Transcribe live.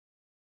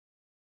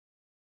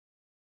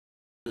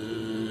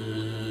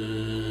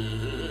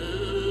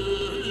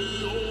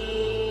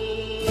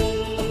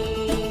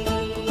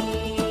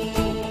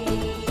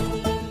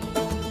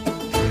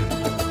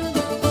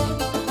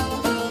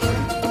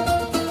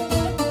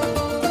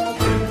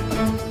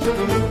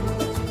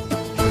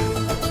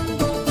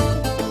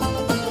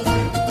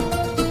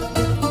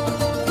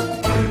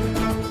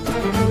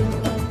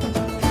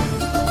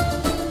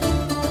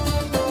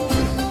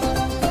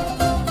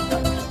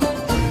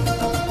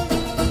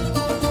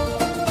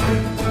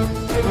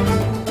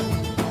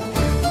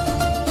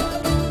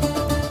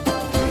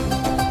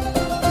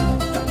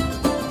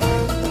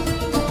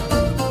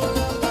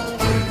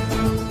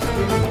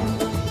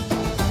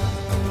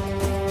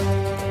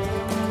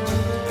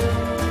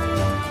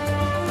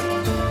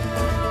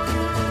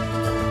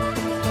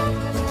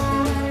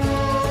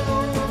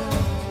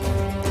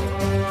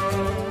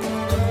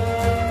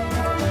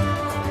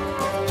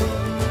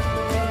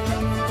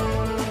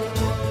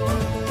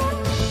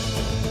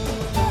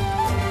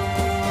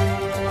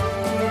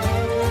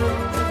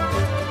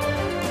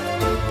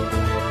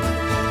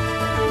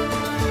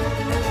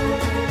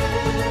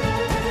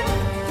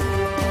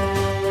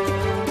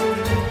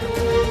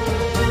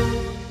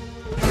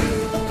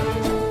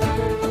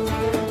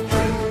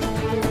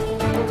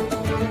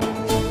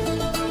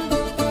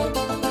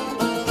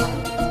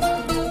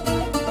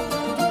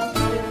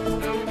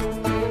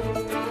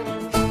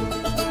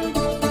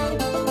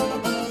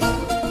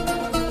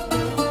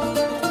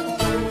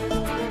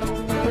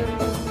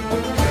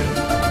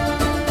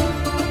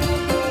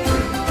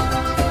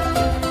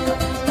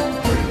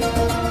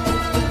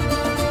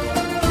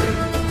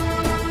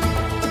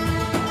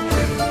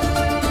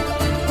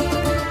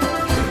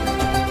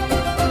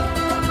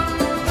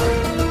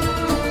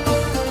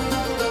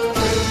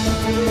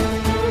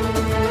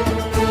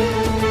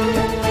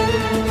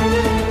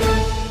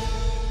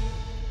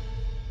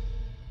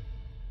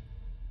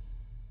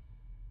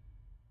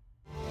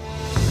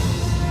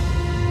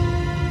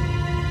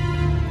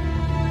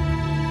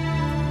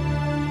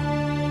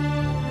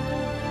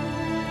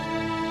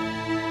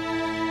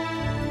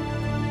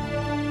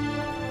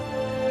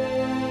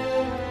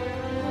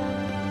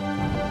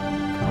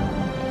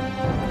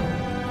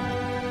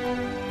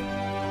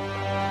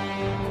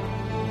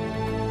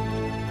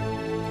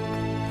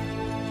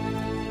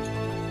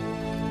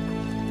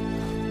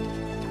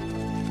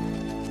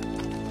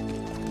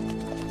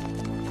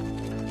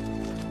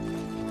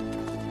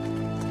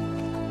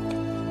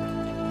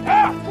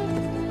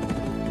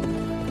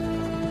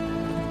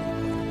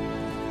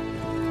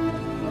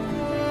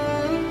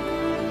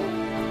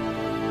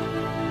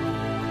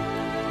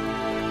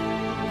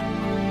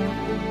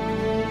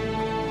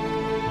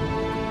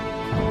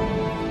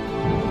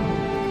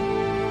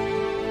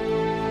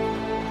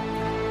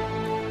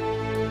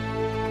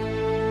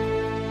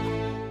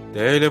De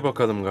hele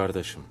bakalım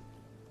kardeşim.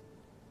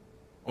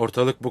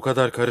 Ortalık bu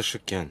kadar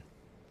karışıkken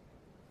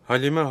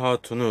Halime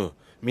Hatun'u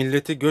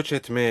milleti göç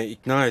etmeye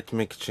ikna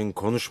etmek için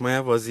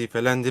konuşmaya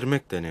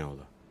vazifelendirmek de ne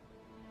ola?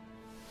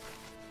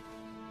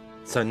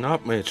 Sen ne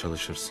yapmaya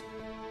çalışırsın?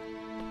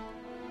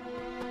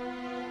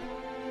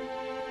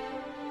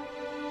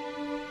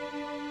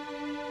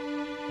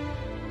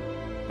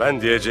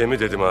 Ben diyeceğimi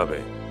dedim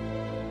ağabey.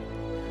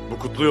 Bu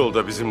kutlu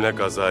yolda bizimle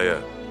gazaya,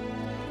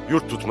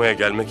 yurt tutmaya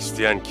gelmek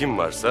isteyen kim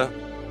varsa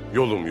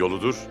yolum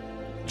yoludur,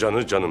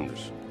 canı canımdır.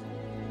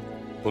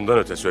 Bundan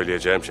öte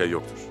söyleyeceğim şey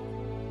yoktur.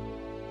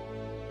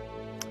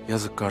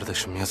 Yazık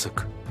kardeşim,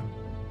 yazık.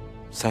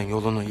 Sen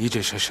yolunu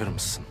iyice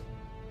şaşırmışsın.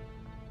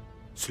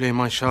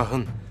 Süleyman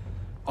Şah'ın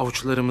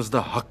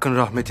avuçlarımızda Hakk'ın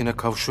rahmetine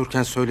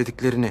kavuşurken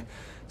söylediklerini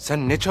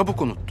sen ne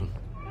çabuk unuttun.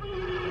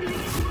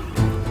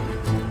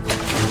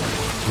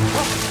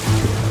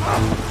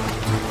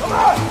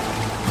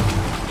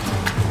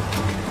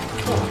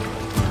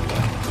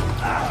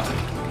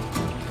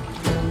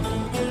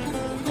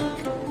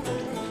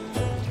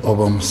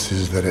 Obamız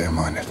sizlere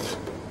emanet.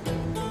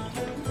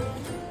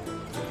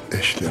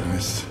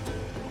 Eşleriniz,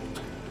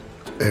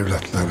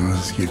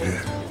 evlatlarınız gibi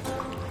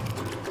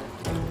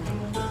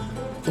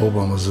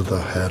obamızı da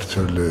her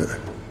türlü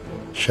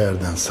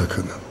şerden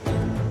sakının.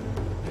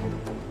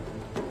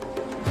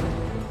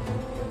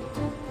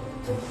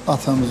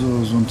 Atamızı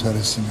uzun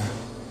teresine,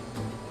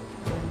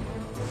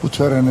 bu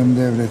törenin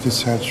devleti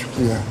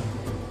Selçuklu'ya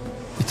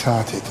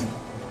itaat edin.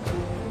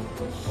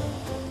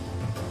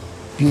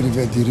 Bir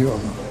ve diri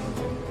olun.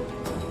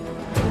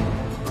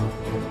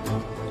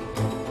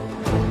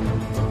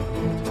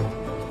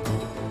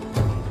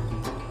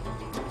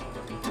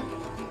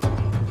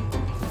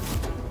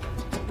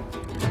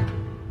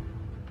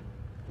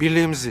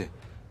 Birliğimizi,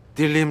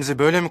 dirliğimizi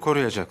böyle mi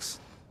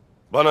koruyacaksın?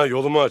 Bana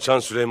yolumu açan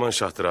Süleyman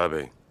Şah'tır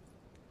ağabey.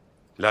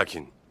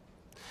 Lakin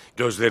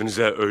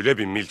gözlerinize öyle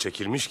bir mil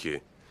çekilmiş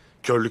ki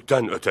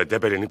körlükten öte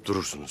debelenip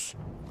durursunuz.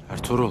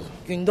 Ertuğrul.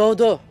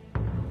 Gündoğdu.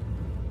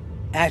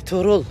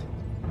 Ertuğrul.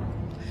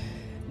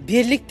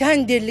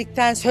 Birlikten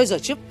dirlikten söz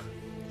açıp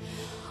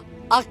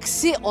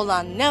aksi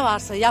olan ne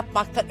varsa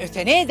yapmaktan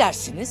öte ne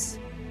edersiniz?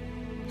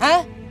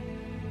 Ha?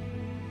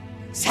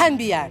 Sen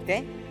bir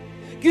yerde,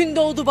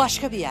 Gündoğdu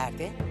başka bir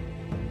yerde,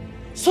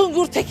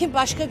 Sungur Tekin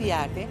başka bir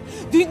yerde,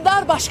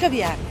 Dündar başka bir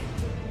yerde.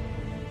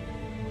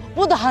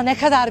 Bu daha ne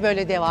kadar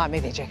böyle devam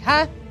edecek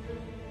ha?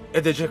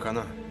 Edecek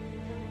ana.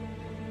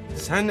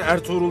 Sen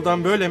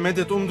Ertuğrul'dan böyle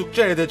medet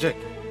umdukça edecek.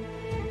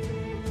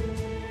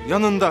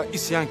 Yanında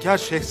isyankar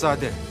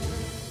şehzade,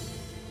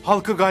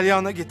 halkı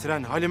galyana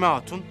getiren Halime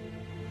Hatun,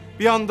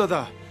 bir anda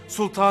da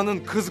sultanın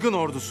kızgın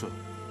ordusu.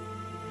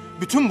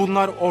 Bütün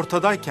bunlar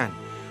ortadayken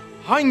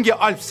hangi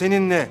alp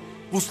seninle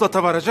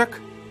vuslata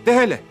varacak? De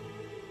hele.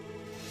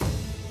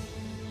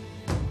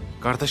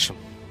 Kardeşim,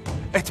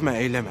 etme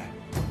eyleme.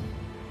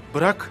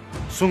 Bırak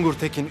Sungur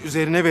Tekin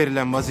üzerine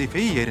verilen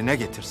vazifeyi yerine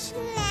getirsin.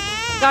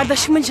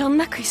 Kardeşimin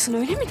canına kıysın,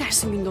 öyle mi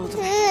dersin Gündoğdu?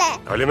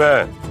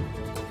 Halime!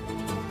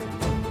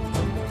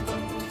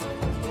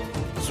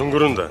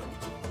 Sungur'un da,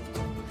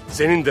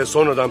 senin de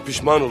sonradan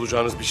pişman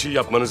olacağınız bir şey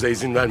yapmanıza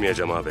izin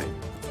vermeyeceğim ağabey.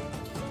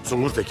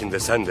 Sungur Tekin de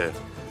sen de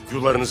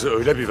yularınızı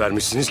öyle bir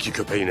vermişsiniz ki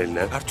köpeğin eline.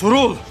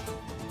 Ertuğrul!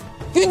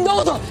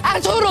 Gündoğdu!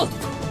 Ertuğrul!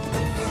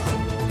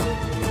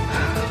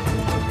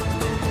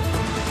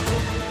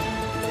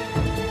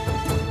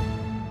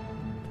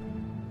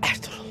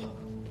 Ertuğrul,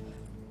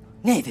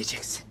 ne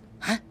edeceksin?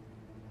 Ha?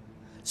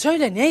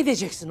 Söyle, ne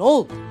edeceksin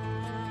oğul?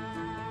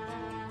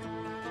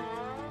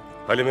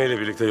 Halime ile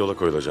birlikte yola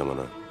koyulacağım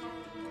ana.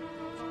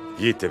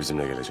 Yiğit de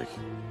bizimle gelecek.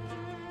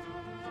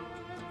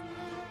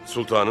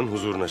 Sultanın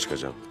huzuruna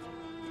çıkacağım.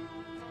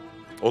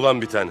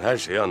 Olan biten her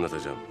şeyi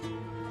anlatacağım.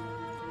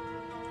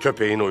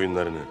 Köpeğin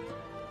oyunlarını,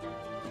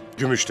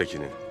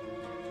 Gümüştekin'i,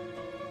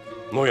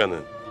 Noyan'ı,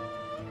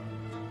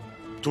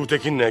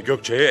 Tuğtekin'le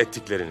Gökçe'ye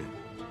ettiklerini.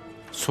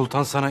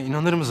 Sultan sana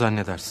inanır mı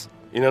zannedersin?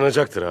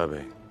 İnanacaktır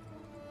ağabey.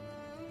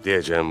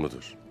 Diyeceğim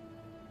budur.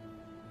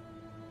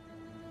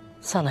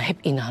 Sana hep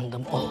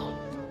inandım oğul.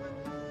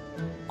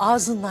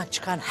 Ağzından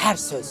çıkan her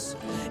söz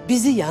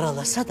bizi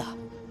yaralasa da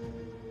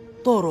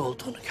doğru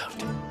olduğunu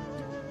gördüm.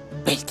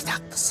 Belki de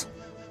haklısın.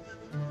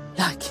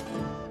 Lakin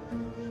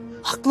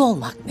haklı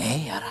olmak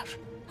neye yarar?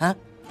 Ha?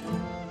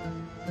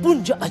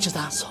 Bunca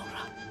acıdan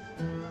sonra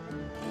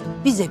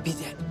bize bir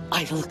de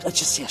ayrılık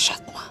acısı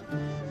yaşatma.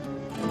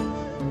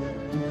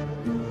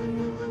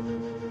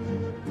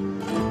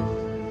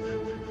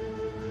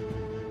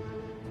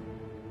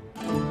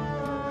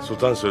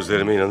 Sultan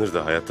sözlerime inanır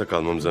da hayatta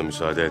kalmamıza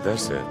müsaade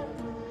ederse,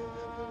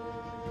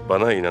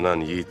 bana inanan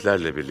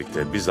yiğitlerle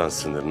birlikte Bizans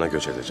sınırına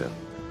göç edeceğim.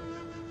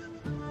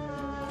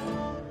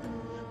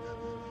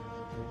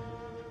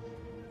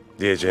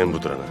 Diyeceğim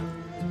budur ana.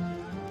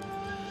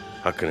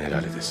 Hakkını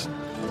helal edesin.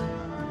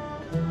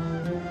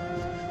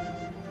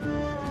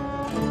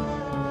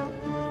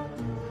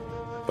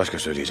 Başka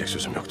söyleyecek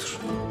sözüm yoktur.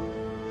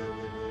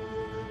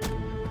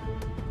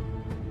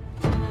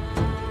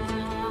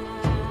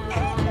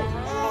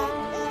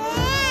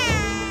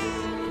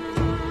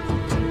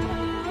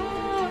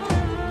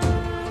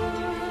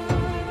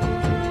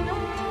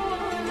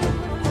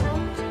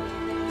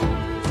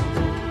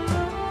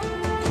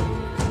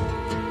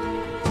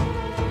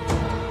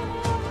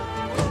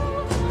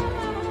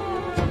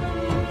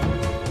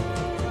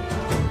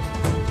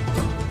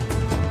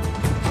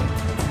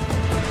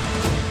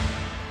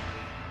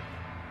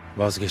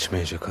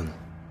 Vazgeçmeyecek hanım.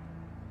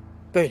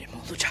 Böyle mi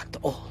olacaktı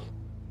oğul?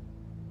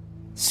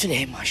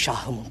 Süleyman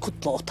Şah'ımın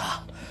kutlu otağı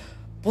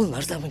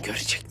bunları da mı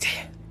görecekti?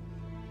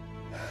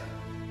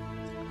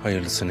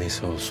 Hayırlısı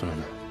neyse olsun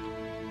ana.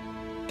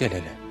 Gel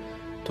hele.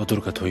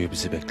 Dodurga toyu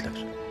bizi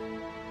bekler.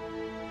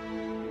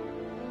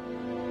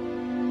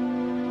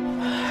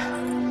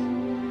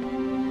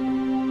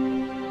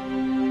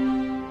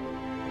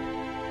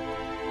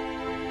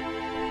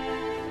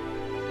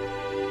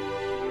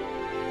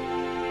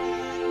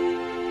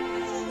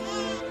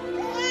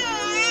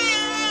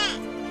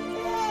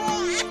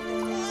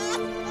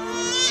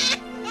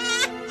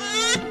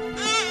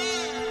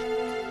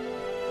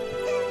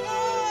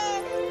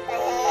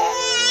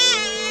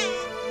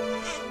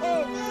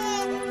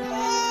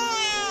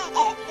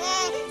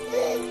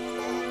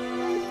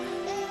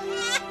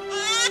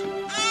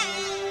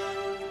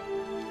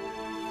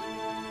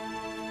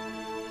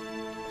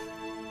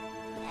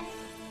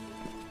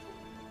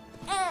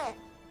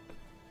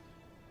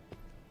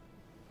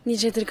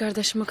 Nicedir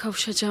kardeşime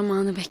kavuşacağım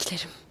anı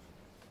beklerim.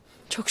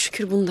 Çok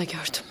şükür bunu da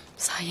gördüm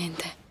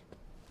sayende.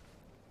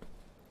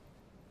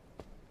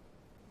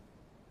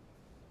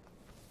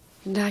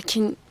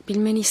 Lakin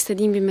bilmeni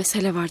istediğim bir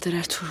mesele vardır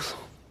Ertuğrul.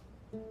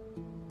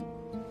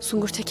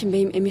 Sungur Tekin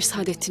Bey'im Emir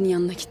Saadettin'in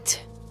yanına gitti.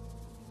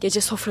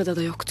 Gece sofrada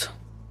da yoktu.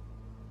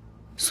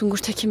 Sungur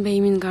Tekin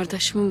Bey'imin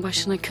kardeşimin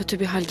başına kötü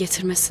bir hal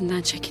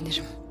getirmesinden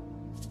çekinirim.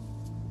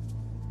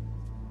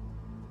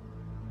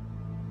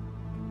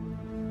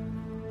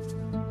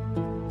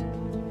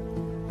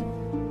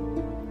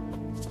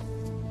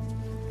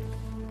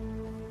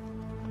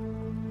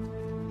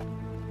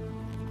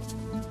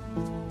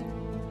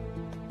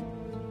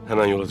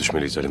 Hemen yola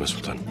düşmeliyiz Halime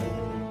Sultan.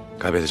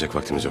 Kaybedecek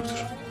vaktimiz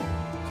yoktur.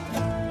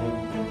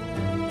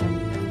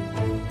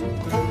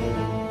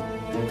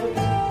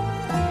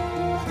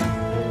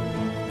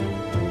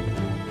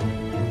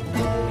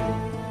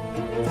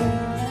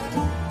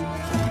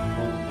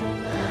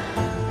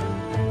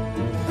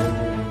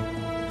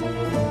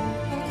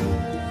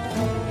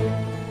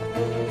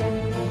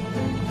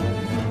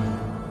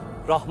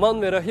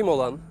 Rahman ve Rahim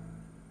olan,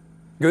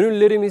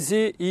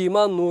 gönüllerimizi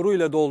iman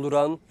nuruyla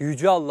dolduran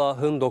Yüce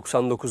Allah'ın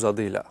 99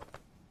 adıyla.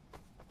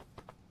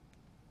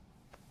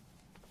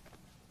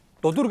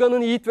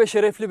 Dodurga'nın yiğit ve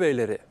şerefli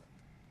beyleri,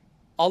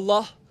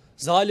 Allah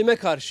zalime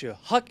karşı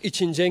hak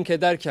için cenk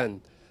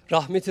ederken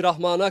rahmeti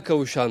Rahman'a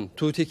kavuşan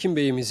Tuğtekin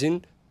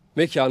Bey'imizin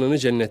mekanını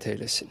cennet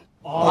eylesin.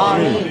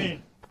 Amin.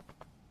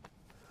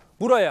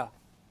 Buraya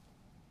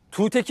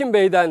Tuğtekin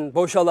Bey'den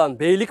boşalan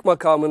beylik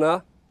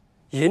makamına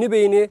yeni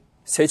beyini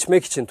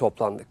seçmek için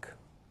toplandık.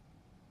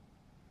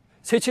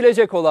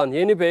 Seçilecek olan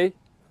yeni bey,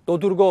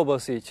 Dodurga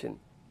Obası için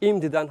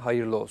imdiden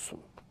hayırlı olsun.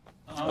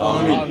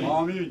 Amin.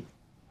 Amin.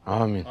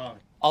 Amin.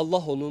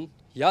 Allah onun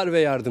yar ve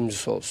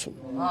yardımcısı olsun.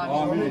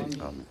 Amin.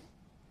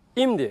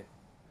 İmdi,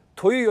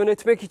 toyu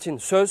yönetmek için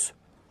söz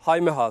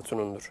Hayme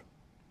Hatun'undur.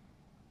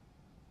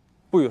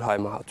 Buyur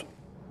Hayme Hatun.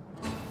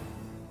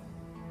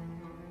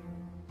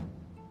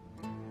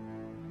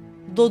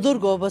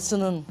 Dodurga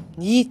Obası'nın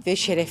yiğit ve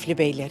şerefli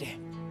beyleri.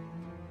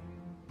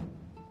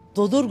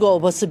 Dodurga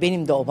Obası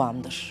benim de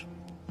obamdır.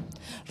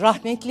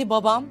 Rahmetli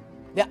babam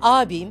ve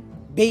abim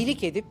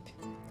beylik edip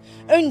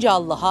önce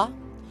Allah'a,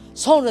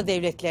 sonra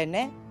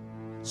devletlerine,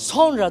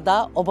 sonra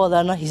da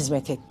obalarına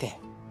hizmet etti.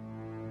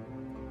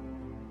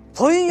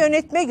 Toyu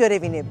yönetme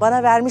görevini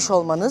bana vermiş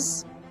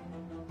olmanız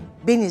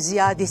beni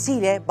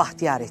ziyadesiyle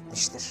bahtiyar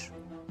etmiştir.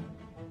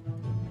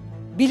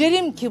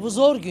 Bilirim ki bu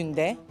zor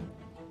günde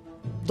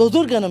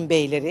Dodurga'nın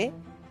beyleri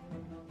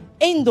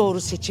en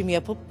doğru seçim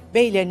yapıp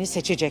beylerini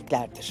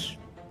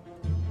seçeceklerdir.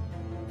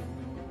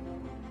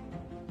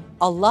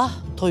 Allah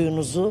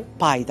toyunuzu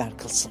payidar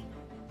kılsın.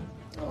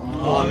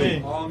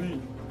 Amin.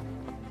 Amin.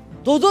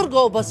 Dodurga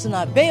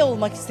Obası'na bey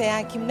olmak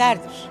isteyen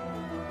kimlerdir?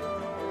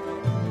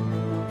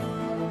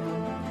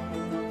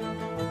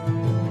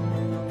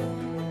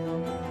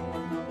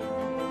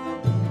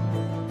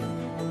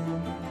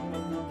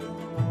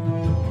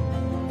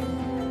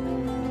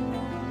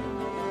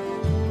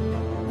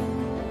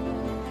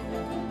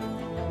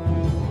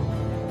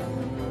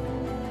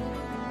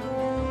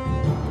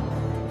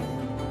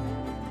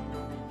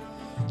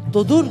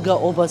 Dodurga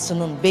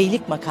Obası'nın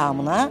beylik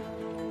makamına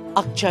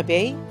Akça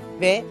Bey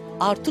ve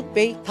Ertuğrul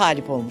Bey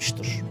talip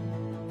olmuştur.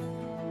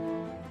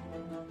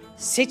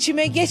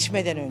 Seçime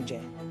geçmeden önce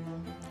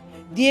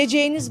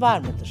diyeceğiniz var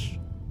mıdır?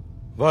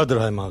 Vardır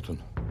Hayme Hatun.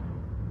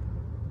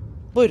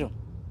 Buyurun.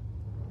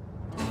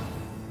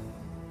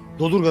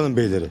 Dodurga'nın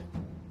beyleri.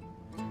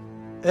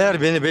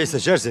 Eğer beni bey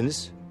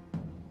seçerseniz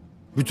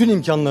bütün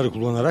imkanları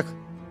kullanarak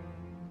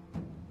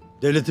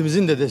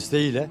devletimizin de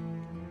desteğiyle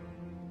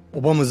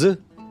obamızı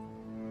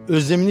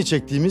özlemini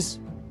çektiğimiz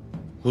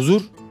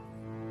huzur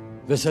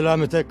ve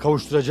selamete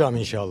kavuşturacağım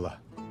inşallah.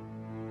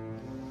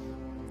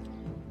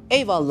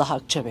 Eyvallah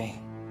Akça Bey.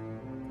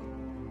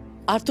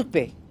 Ertuğrul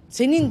Bey,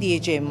 senin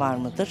diyeceğin var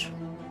mıdır?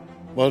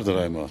 Vardır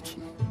Hayme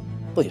Hatun.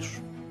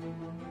 Buyur.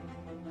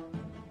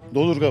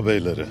 Dodurga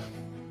beyleri,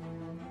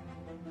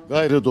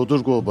 Gayrı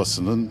Dodurga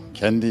Obası'nın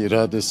kendi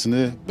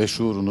iradesini ve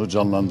şuurunu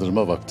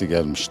canlandırma vakti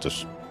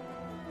gelmiştir.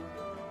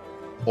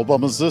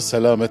 Obamızı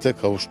selamete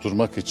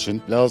kavuşturmak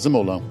için lazım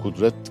olan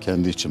kudret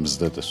kendi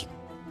içimizdedir.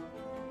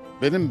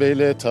 Benim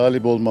beyliğe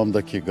talip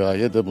olmamdaki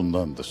gaye de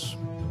bundandır.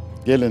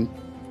 Gelin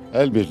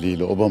el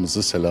birliğiyle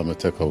obamızı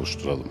selamete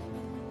kavuşturalım.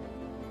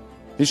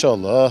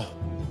 İnşallah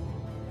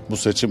bu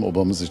seçim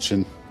obamız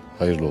için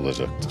hayırlı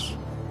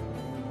olacaktır.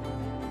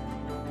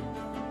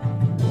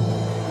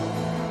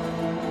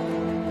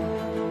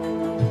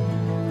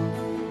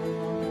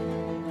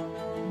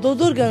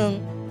 Dodurga'nın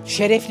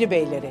şerefli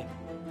beyleri.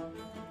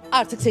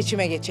 Artık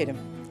seçime geçelim.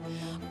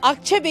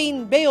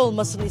 Akçabey'in bey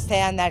olmasını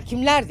isteyenler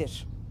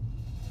kimlerdir?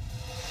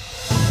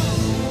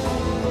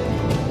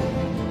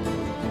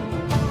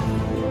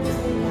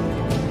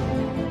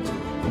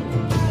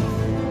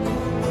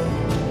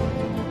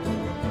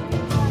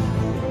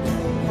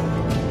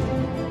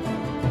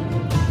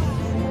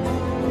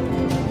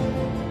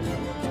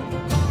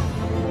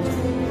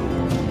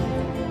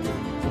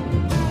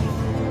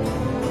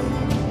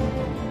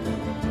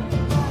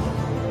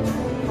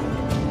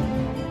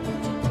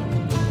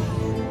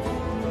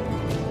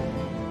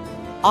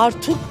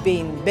 Ertuğrul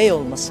Bey'in bey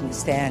olmasını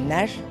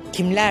isteyenler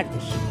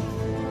kimlerdir?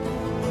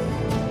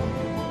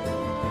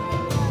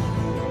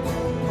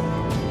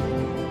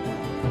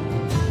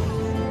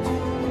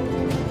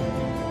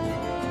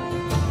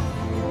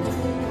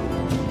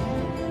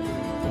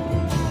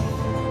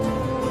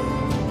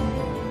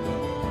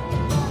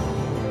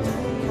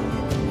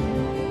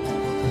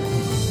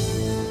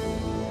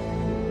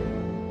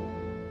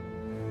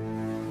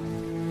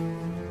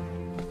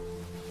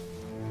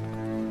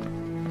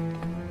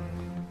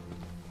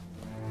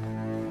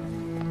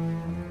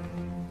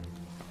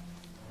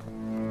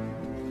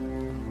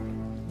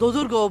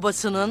 Dodurga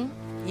Obası'nın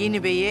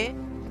yeni beyi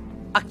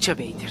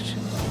Akçabey'dir.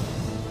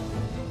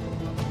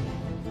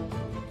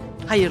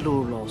 Hayırlı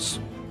uğurlu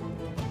olsun.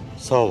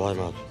 Sağ ol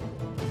Hayme abi.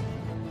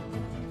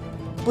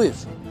 Buyur.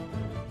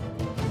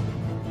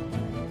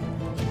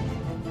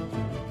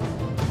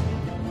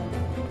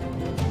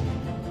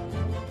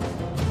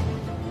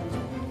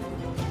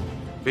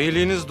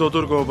 Beyliğiniz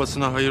Dodurga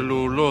Obası'na hayırlı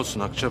uğurlu olsun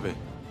Akçabey.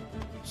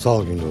 Sağ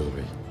ol Gündoğdu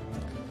Bey.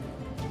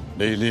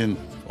 Beyliğin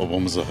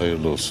obamıza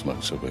hayırlı olsun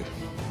Akçabey.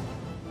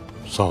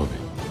 Sağ ol bey.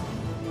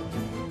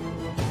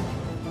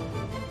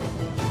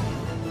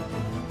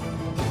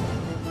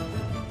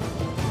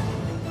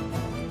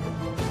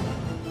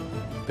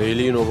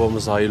 Beyliğin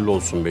obamız hayırlı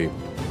olsun beyim.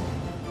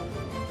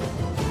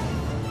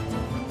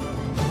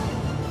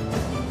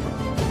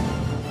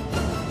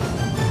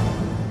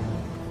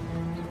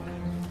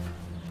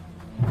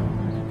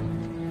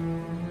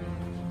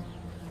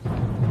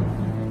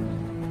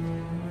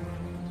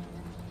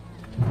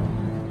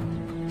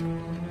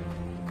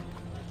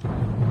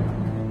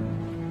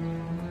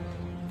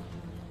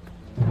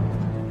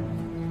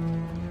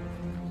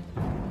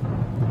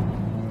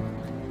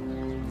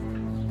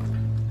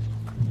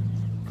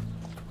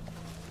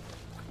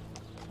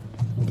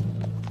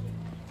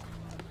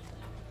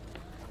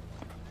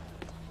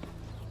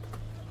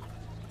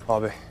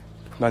 Abi,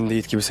 ben de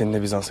Yiğit gibi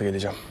seninle Bizans'a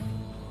geleceğim.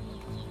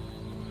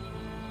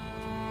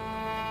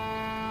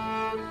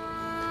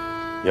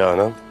 Ya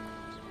anam?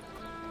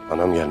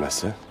 Anam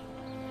gelmezse?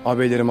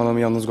 Ağabeylerim anamı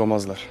yalnız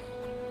gomazlar.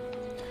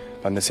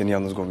 Ben de seni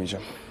yalnız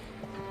gomayacağım.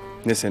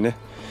 Ne seni,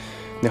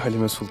 ne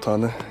Halime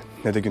Sultan'ı,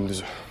 ne de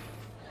Gündüz'ü.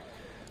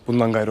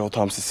 Bundan gayrı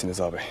otağım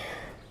sizsiniz ağabey.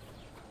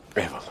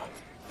 Eyvallah.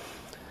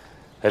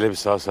 Hele bir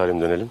sağ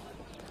salim dönelim.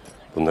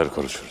 Bunları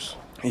konuşuruz.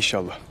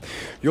 İnşallah.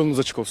 Yolunuz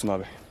açık olsun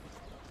abi.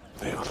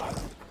 Eyvallah.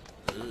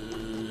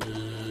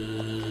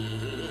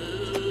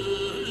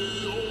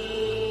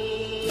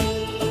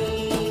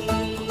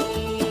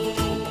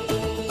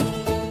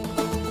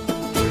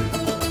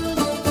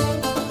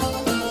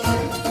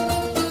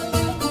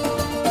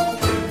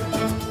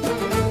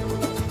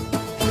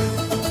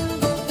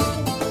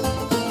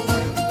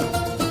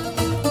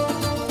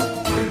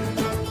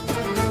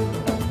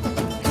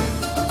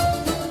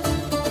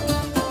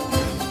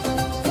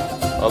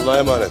 Allah'a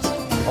emanet.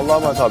 Allah'a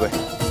emanet abi.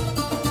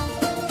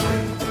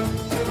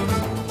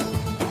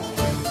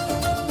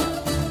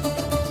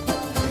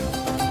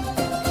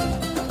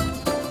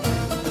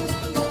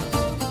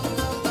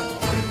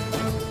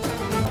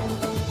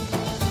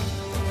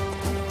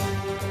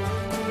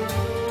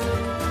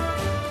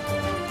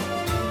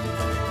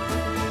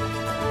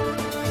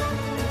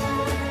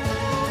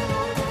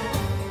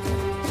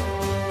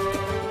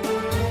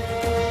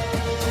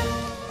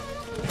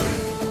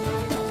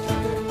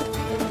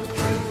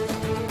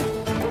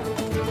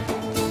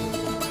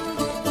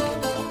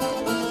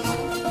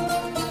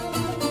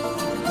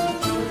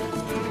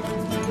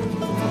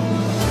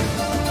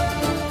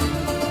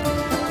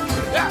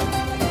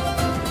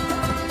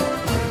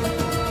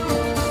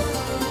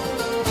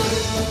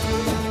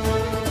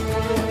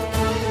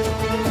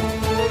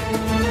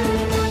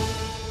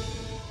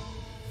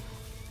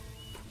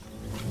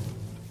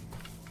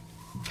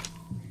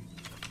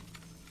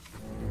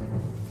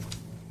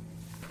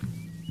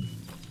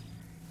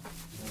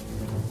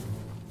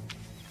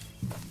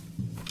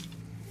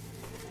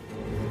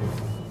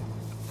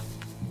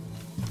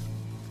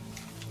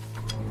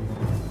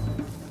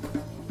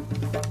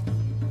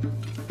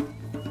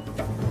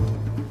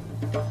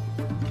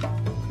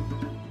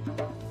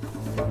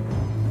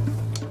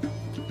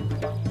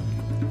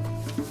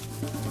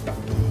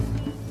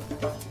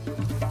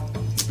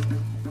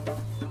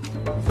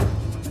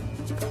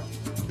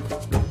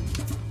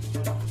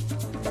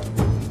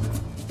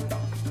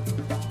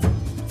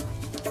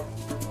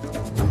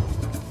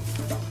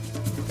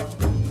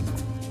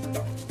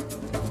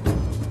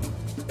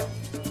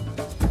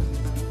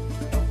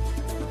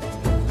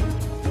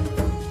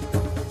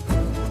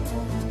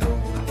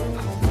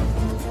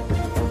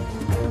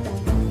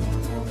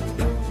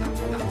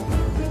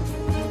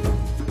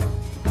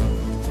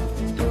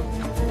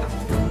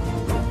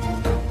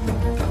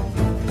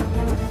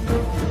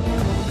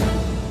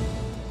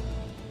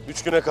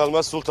 3 güne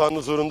kalmaz sultanın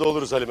huzurunda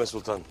oluruz Halime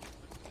Sultan.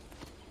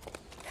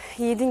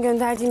 Yiğit'in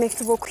gönderdiği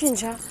mektubu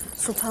okuyunca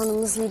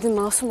sultanımız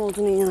Yiğit'in masum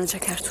olduğunu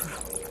inanacak Ertuğrul.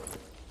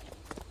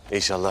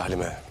 İnşallah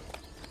Halime.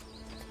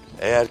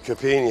 Eğer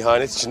köpeğin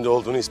ihanet içinde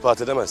olduğunu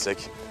ispat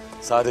edemezsek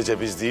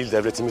sadece biz değil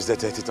devletimiz de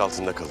tehdit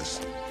altında kalır.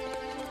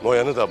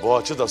 Noyan'ı da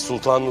Boğaç'ı da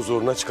sultanın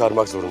huzuruna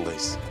çıkarmak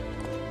zorundayız.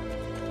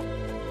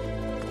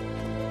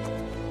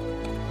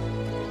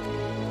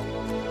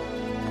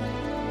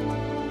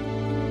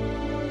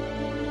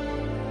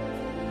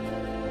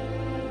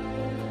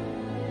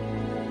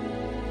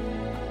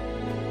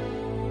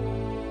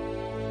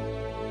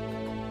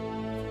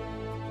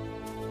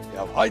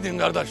 Ya haydin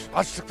kardeş,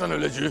 açlıktan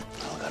öleceği.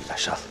 Al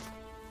kardeş al.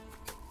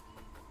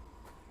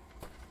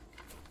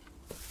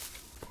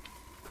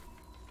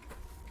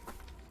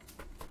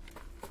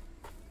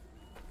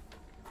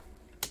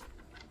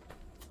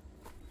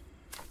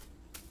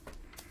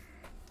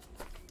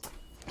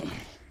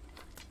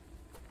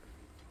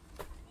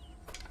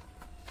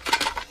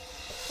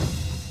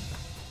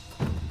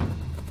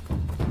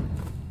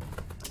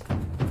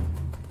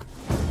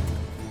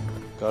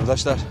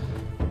 Kardeşler.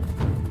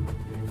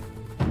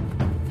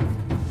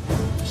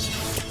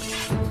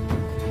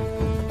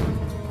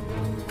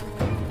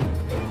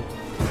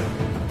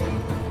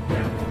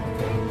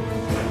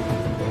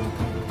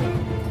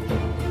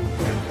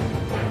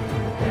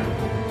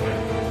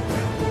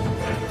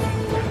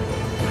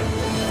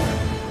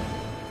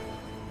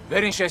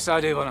 Verin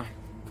şehzadeyi bana.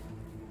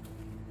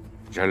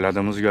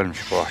 Celladımız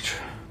gelmiş Boğaç.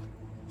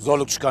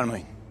 Zorluk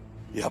çıkarmayın.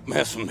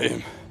 Yapmayasın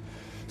beyim.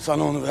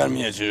 Sana onu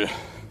vermeyeceği.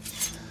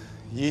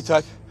 Yiğit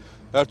Alp,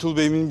 Ertuğrul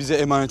Bey'imin bize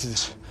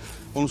emanetidir.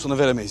 Onu sana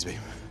veremeyiz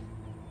beyim.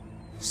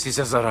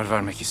 Size zarar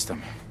vermek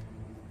istemem.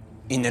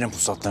 İndirin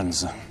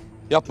pusatlarınızı.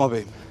 Yapma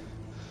beyim.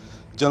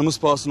 Canımız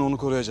pahasına onu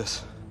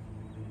koruyacağız.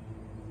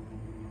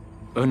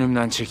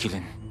 Önümden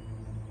çekilin.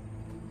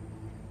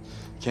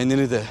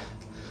 Kendini de,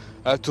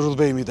 Ertuğrul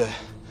Bey'imi de,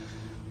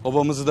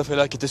 obamızı da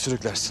felakete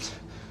sürüklersin.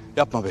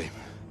 Yapma beyim.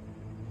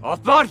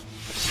 Atlar!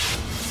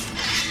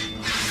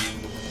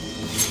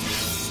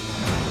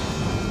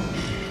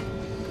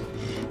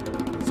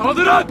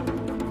 Saldırın!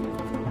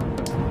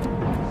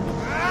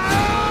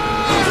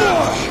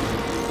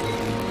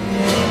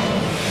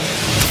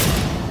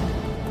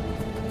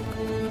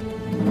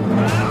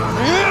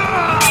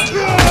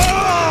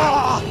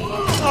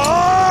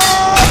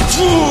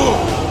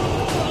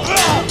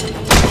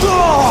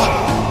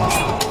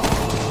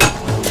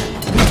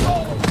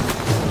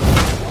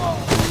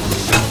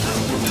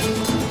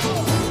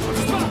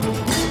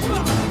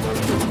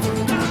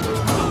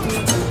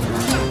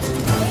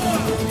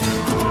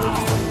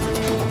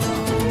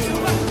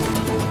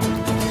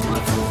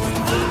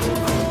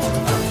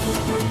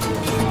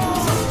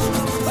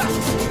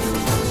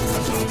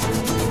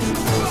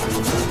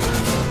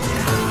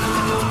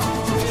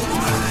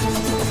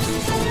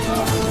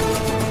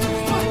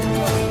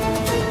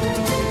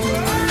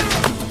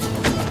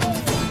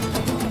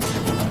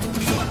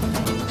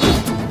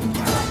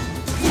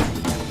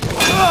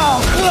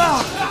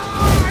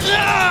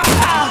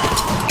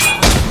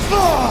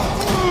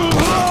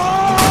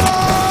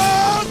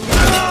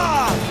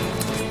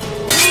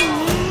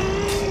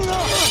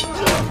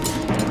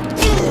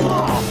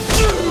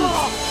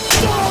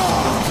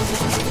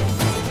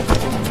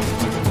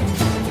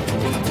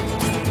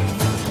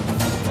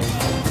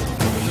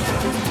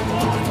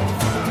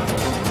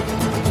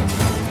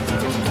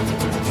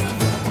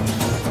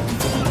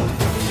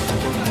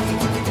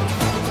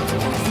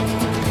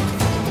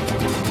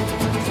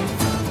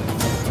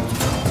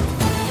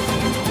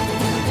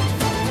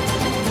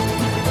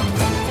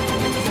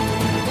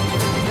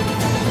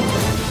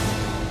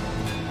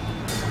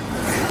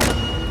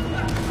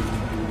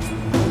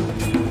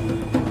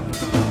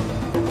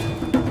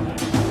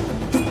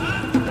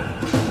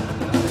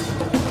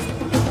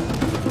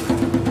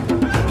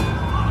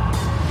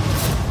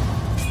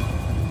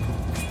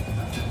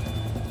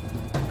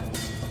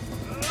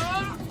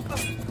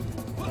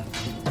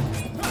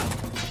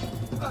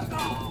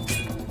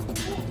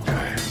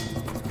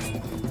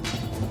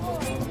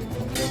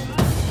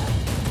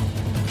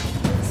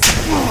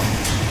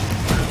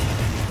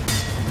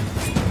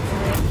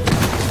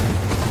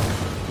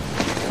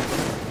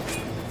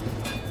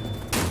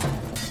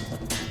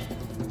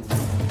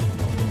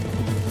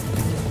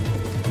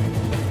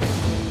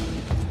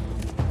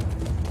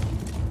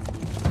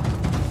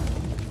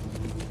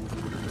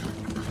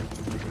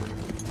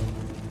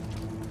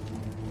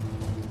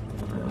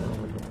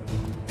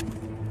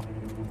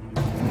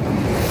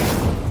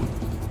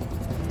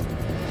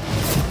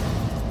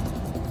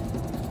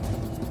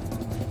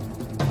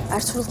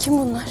 Ertuğrul kim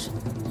bunlar?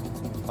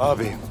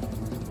 Ağabeyim.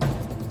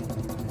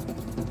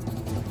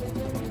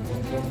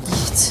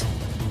 Yiğit.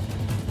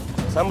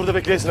 Sen burada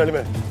bekleyesin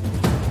Halime.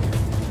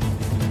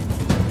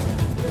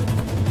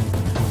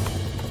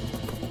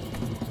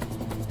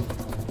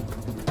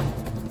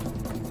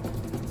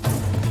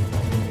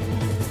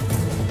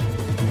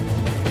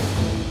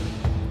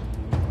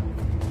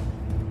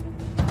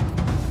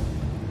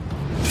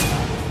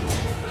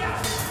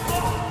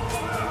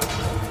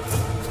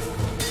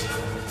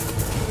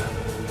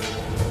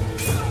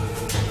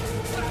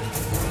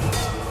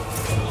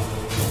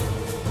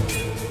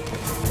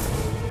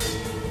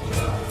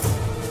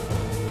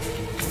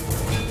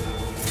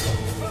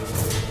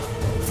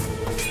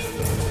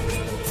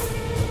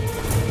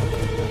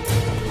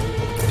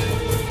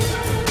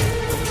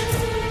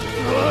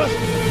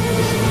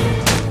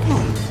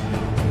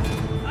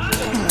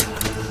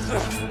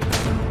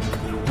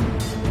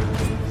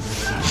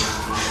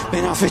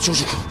 Beni affet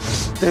çocuk.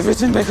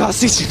 Devletin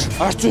bekası için,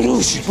 Ertuğrul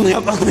için bunu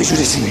yapmak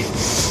mecburiyetindeyim.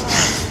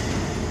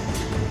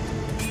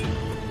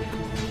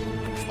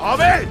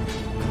 Abi!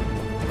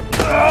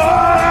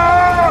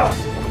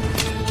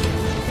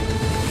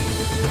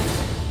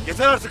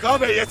 Yeter artık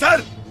abi,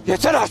 yeter!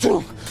 Yeter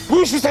Ertuğrul.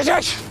 Bu iş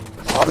bitecek.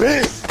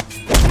 Abi!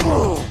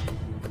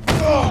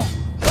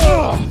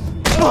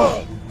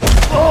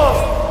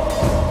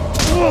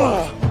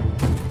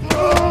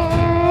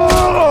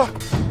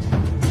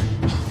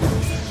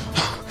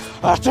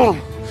 Ertuğrul,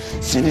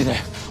 seni de,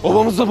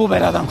 obamızı da bu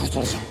beladan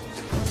kurtaracağım.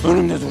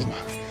 Önümde durma.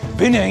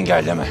 Beni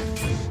engelleme.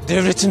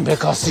 Devletin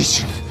bekası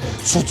için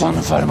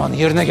sultanın fermanı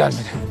yerine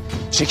gelmedi.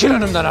 Çekil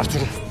önümden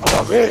Ertuğrul.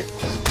 Abi!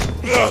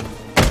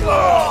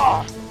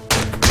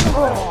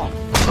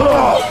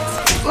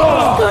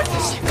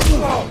 Kardeşim.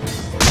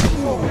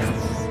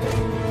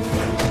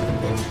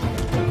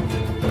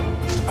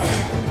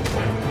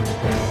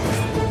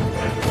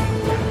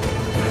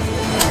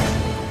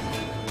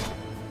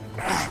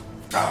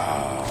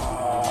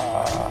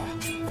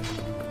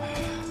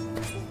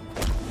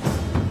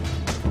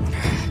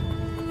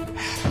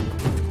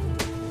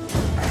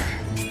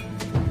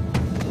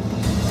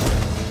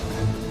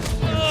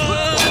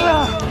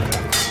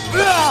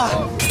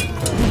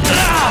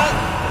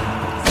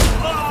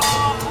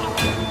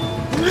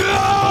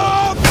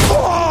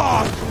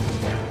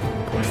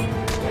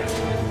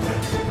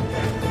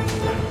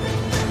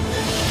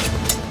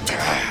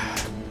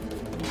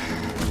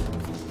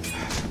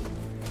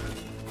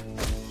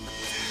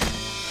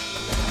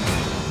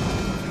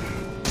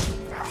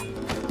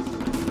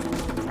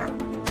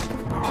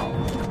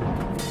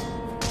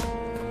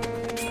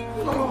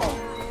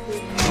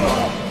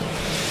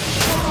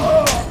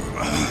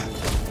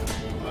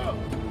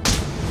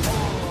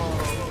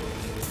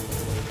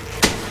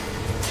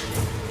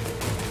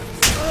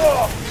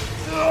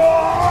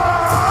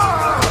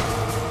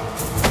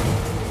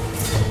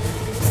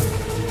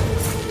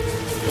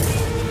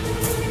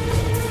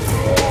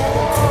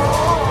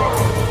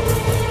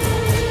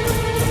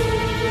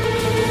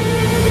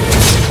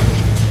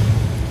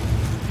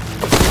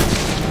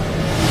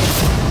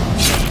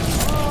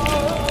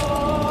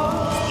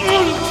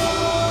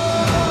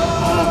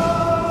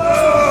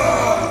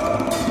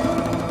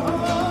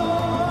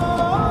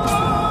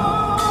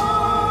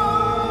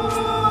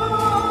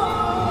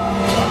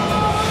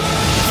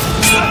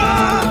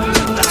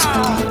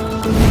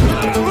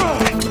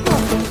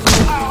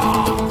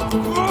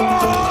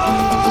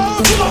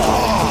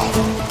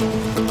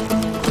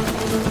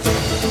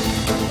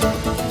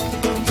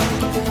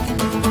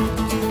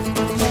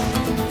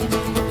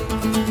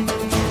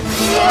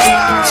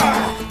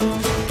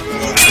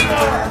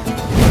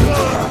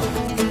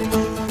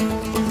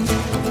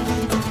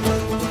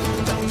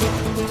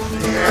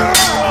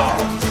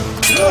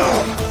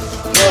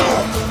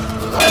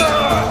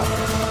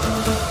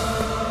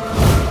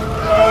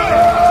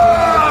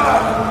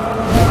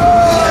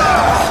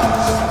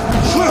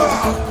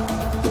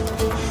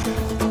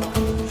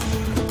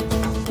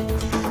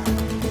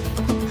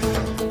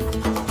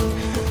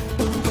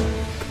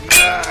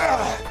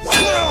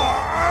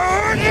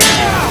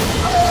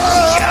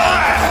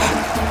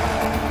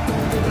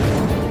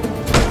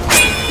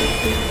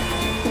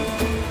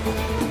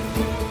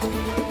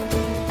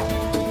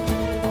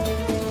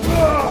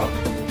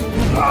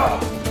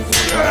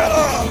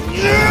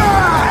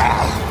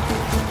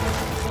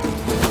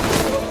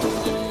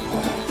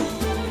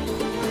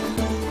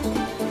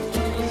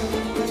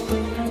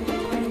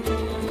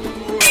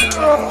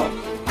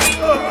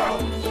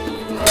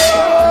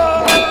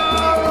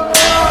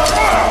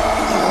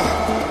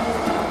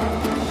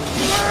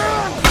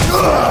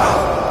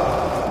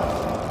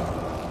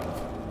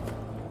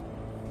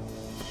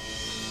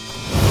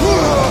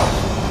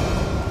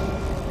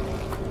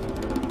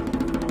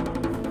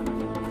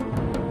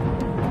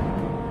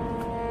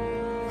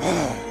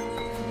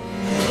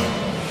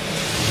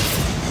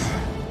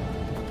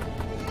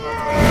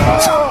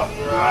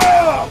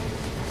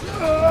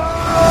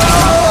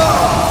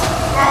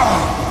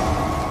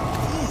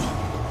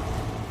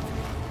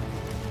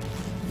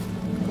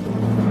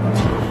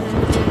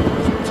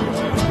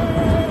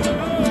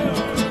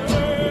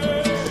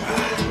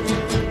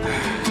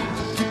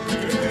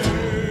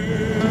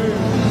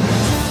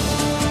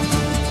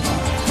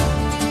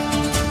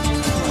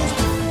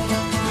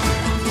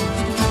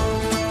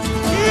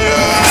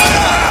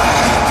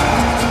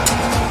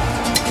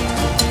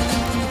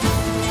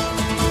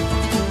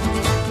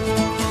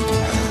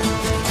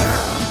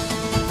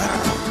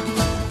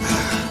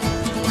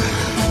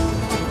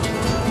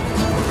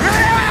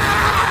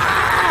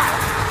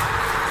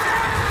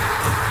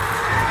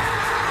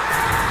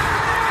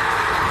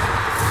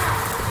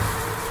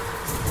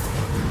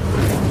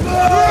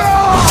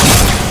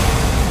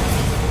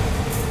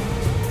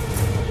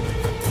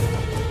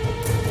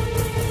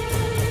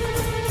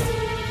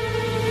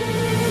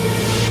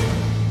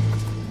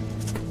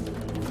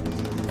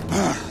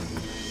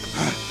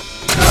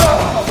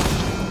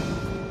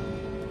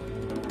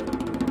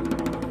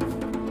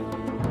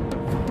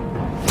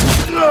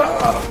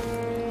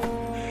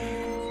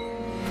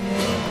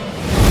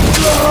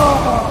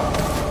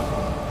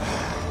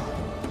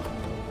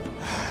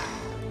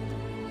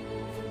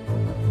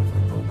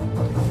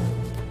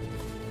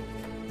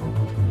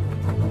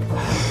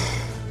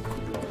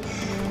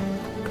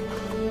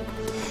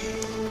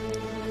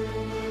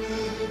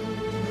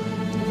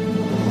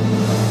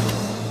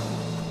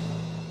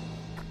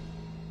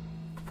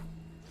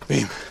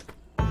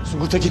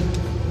 Tekin.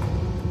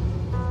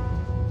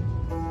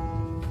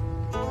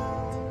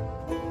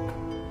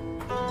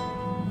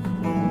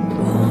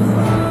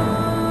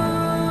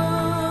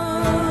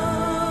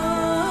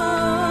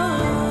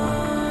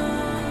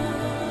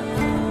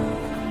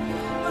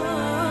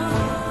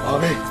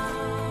 Abi.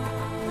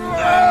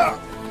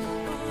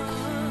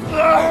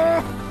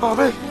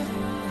 Abi.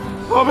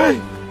 Abi.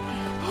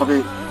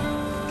 Abi.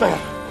 Dayan.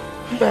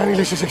 Dayan,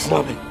 iyileşeceksin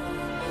abi.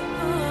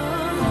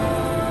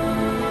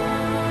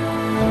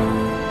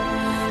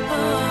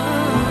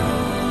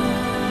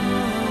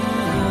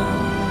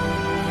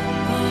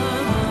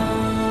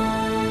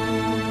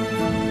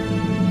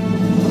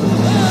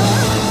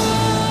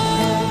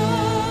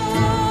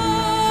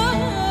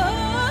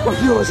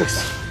 Bak, iyi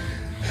olacaksın.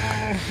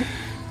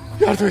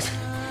 Yardım et.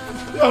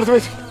 Yardım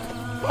et.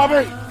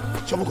 Abi.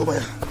 Çabuk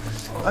obaya.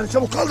 Hadi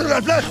çabuk kaldırın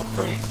Alpler.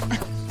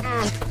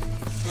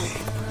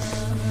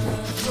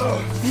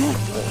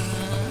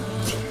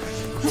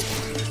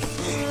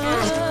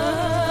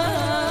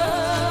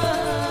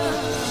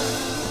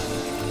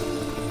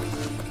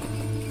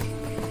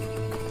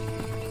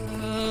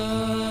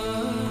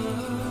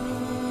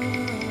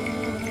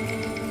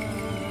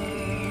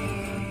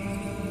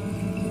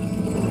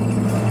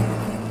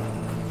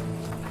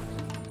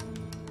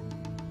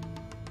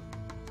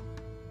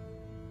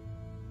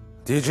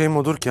 Diyeceğim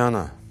odur ki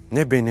ana,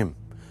 ne benim,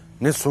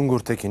 ne Sungur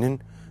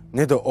Tekin'in,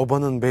 ne de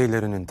obanın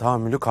beylerinin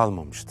tahammülü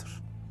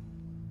kalmamıştır.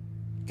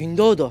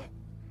 Gündoğdu,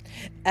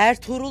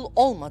 Ertuğrul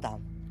olmadan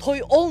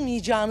toy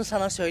olmayacağını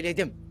sana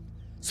söyledim.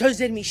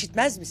 Sözlerimi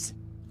işitmez misin?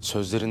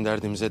 Sözlerin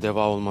derdimize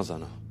deva olmaz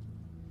ana.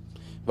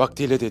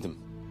 Vaktiyle dedim,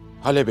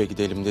 Halep'e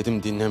gidelim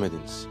dedim,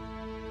 dinlemediniz.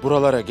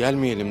 Buralara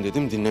gelmeyelim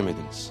dedim,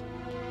 dinlemediniz.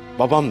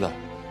 Babam da,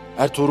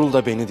 Ertuğrul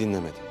da beni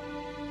dinlemedi.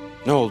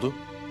 Ne oldu?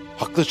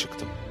 Haklı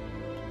çıktım.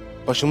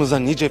 Başımıza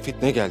nice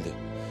fitne geldi,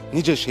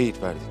 nice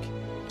şehit verdik.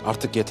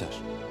 Artık yeter.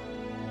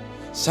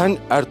 Sen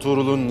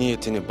Ertuğrul'un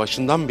niyetini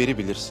başından beri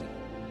bilirsin.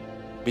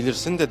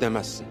 Bilirsin de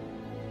demezsin.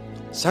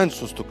 Sen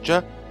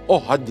sustukça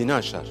o haddini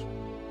aşar.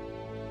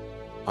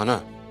 Ana,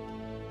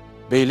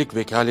 beylik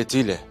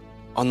vekaletiyle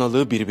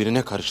analığı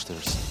birbirine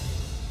karıştırırsın.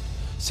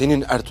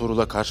 Senin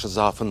Ertuğrul'a karşı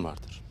zaafın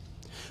vardır.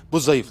 Bu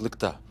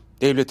zayıflıkta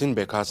devletin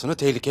bekasını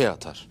tehlikeye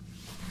atar.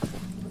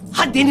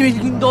 Haddini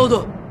bil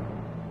Gündoğdu.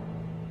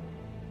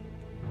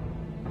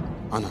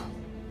 Ana,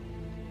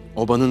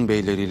 obanın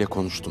beyleriyle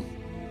konuştum.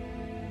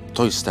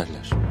 Toy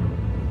isterler.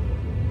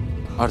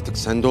 Artık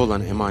sende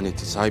olan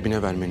emaneti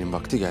sahibine vermenin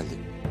vakti geldi.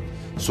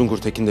 Sungur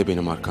Tekin de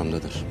benim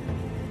arkamdadır.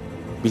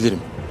 Bilirim,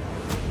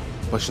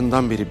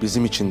 başından beri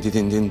bizim için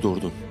didindin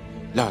durdun.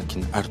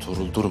 Lakin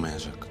Ertuğrul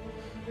durmayacak.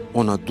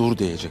 Ona dur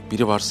diyecek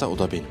biri varsa o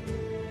da benim.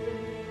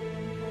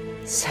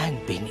 Sen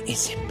beni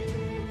ezip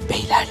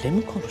beylerle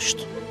mi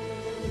konuştun?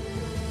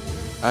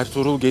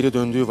 Ertuğrul geri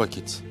döndüğü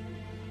vakit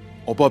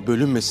oba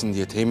bölünmesin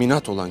diye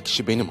teminat olan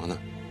kişi benim ana.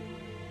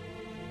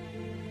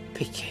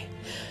 Peki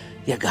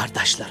ya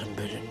kardeşlerin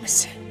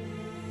bölünmesi?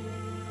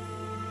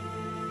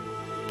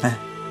 He?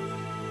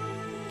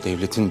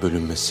 Devletin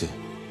bölünmesi,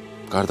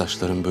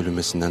 kardeşlerin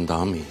bölünmesinden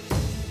daha mı iyi?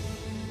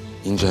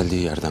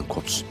 İnceldiği yerden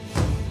kopsun.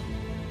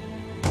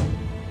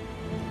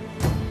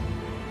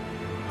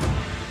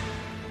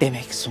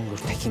 Demek Sungur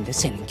Tekin de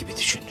senin gibi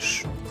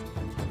düşünür.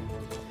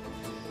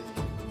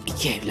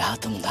 İki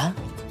evladım da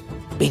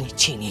beni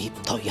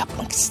çiğneyip toy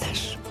yapmak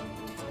ister.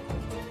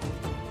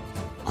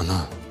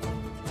 Ana,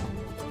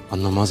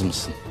 anlamaz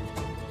mısın?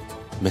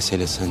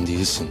 Mesele sen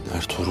değilsin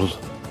Ertuğrul.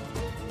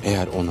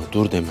 Eğer ona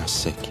dur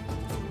demezsek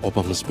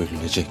obamız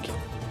bölünecek.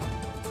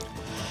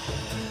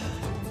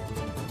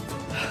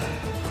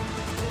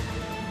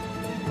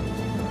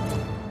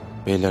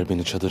 Beyler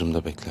beni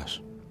çadırımda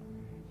bekler.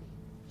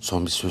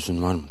 Son bir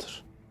sözün var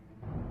mıdır?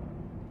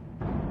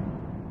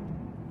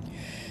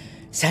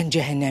 Sen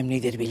cehennem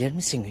nedir bilir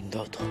misin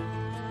Gündoğdu?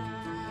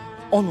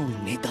 Onun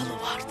ne dalı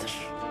vardır,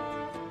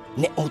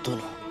 ne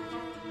odunu.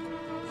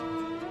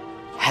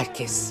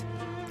 Herkes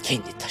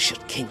kendi taşır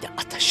kendi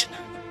ataşını.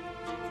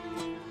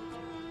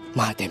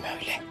 Madem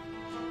öyle,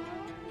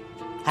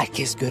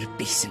 herkes görüp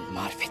bilsin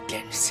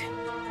marifetlerinizi.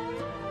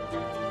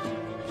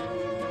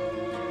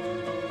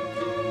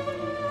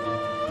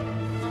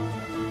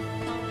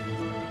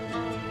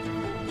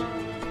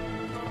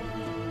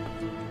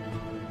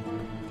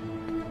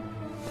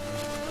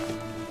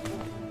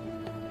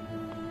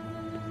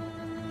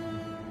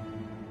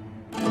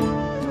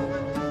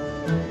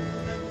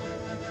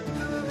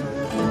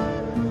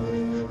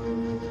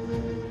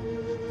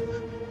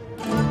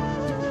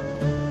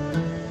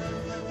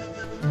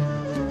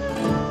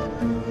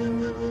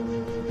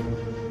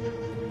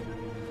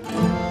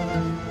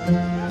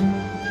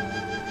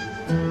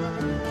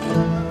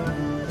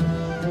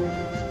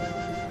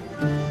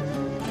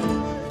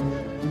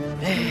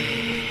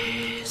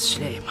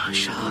 Süleyman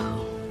Şah.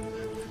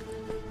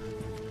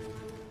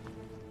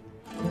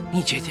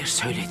 Nicedir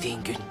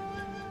söylediğin gün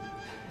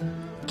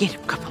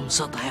gelip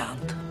kapımıza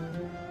dayandı.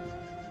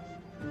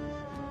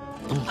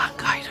 Bundan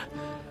gayrı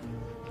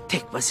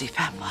tek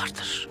vazifem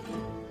vardır.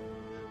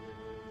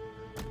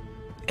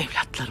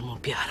 Evlatlarımı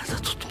bir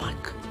arada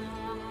tutmak,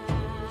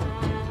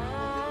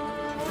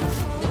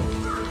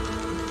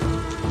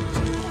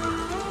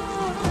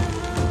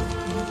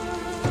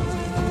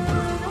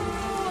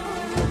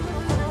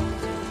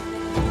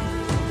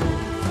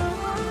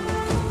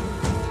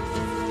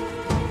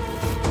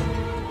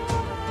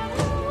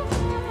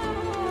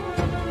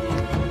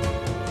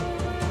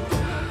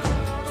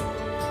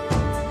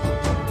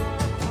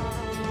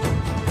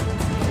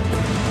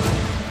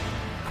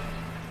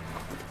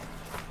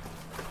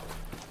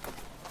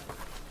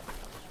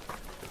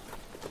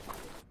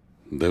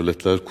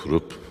 devletler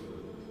kurup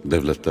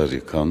devletler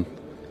yıkan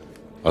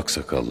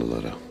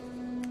aksakallılara,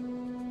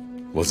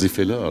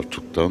 vazifeli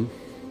Ertuğrul'dan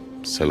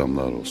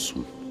selamlar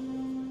olsun.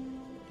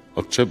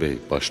 Akçabey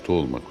başta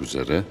olmak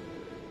üzere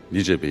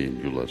nice beyin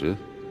yuları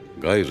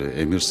gayrı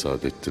Emir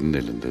Saadettin'in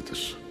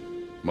elindedir.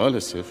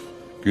 Maalesef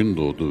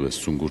Gündoğdu ve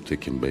Sungur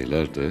Tekin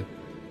beyler de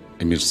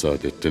Emir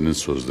Saadettin'in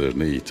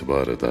sözlerine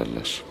itibar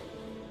ederler.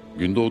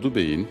 Gündoğdu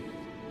Bey'in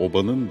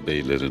obanın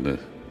beylerini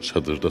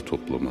çadırda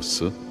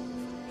toplaması,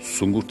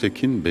 Sungur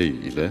Tekin Bey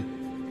ile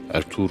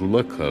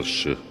Ertuğrul'a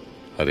karşı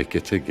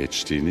harekete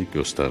geçtiğini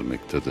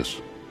göstermektedir.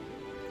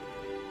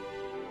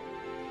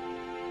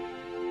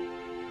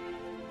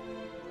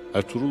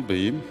 Ertuğrul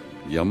Bey'im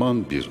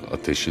yaman bir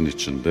ateşin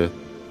içinde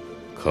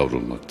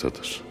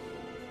kavrulmaktadır.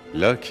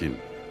 Lakin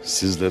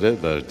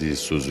sizlere verdiği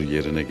sözü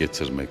yerine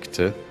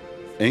getirmekte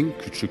en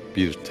küçük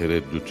bir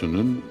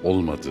tereddütünün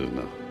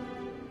olmadığına,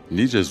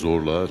 nice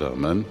zorluğa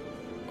rağmen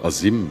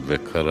azim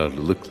ve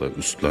kararlılıkla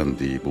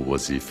üstlendiği bu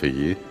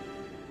vazifeyi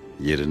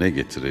yerine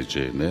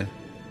getireceğine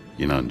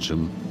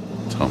inancım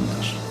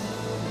tamdır.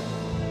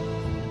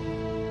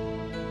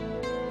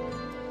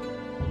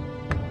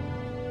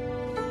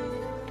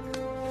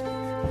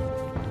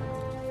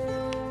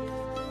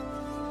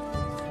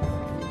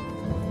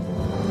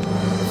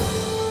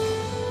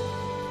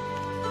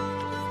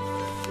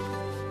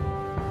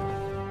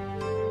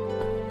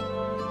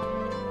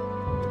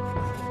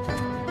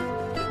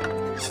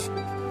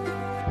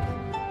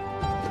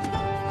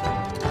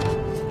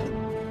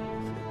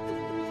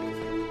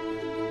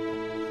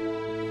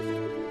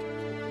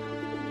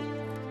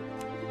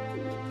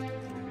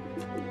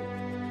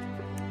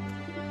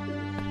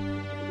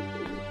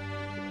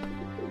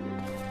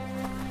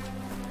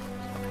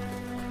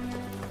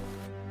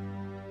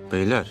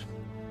 Beyler,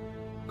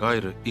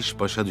 gayrı iş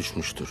başa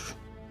düşmüştür.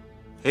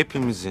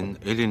 Hepimizin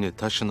elini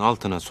taşın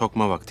altına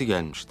sokma vakti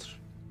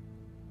gelmiştir.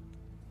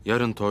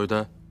 Yarın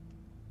toyda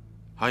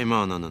Hayme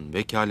Ana'nın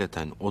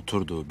vekaleten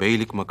oturduğu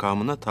beylik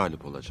makamına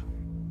talip olacağım.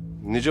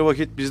 Nice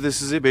vakit biz de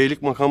sizi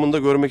beylik makamında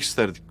görmek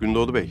isterdik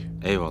Gündoğdu Bey.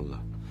 Eyvallah.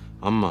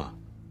 Ama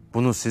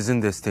bunu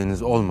sizin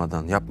desteğiniz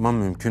olmadan yapmam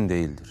mümkün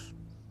değildir.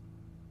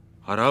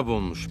 Harap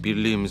olmuş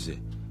birliğimizi,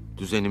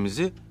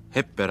 düzenimizi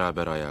hep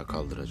beraber ayağa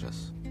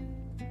kaldıracağız.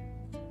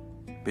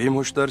 Beyim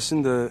hoş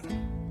dersin de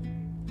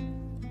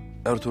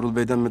Ertuğrul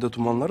Bey'den medet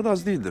umanlar da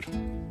az değildir.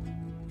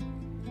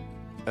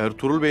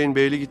 Ertuğrul Bey'in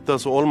beylik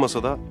iddiası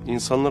olmasa da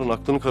insanların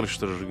aklını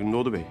karıştırır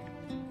Gündoğdu Bey.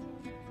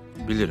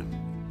 Bilirim.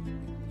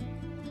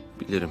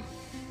 Bilirim.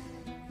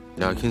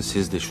 Lakin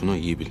siz de şunu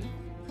iyi bilin.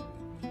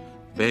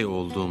 Bey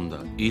olduğumda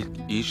ilk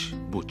iş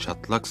bu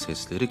çatlak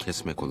sesleri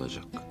kesmek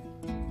olacak.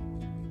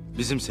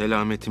 Bizim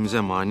selametimize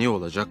mani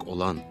olacak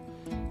olan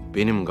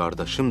benim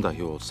kardeşim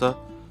dahi olsa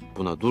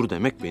buna dur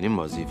demek benim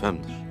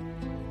vazifemdir.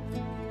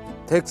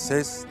 Tek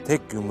ses,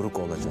 tek yumruk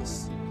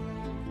olacağız.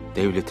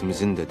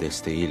 Devletimizin de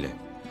desteğiyle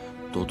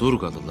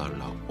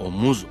Dodurgalılarla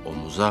omuz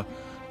omuza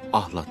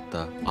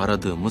Ahlat'ta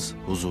aradığımız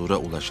huzura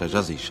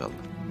ulaşacağız inşallah.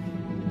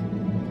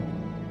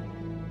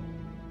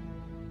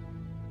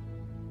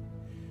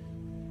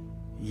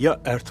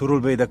 Ya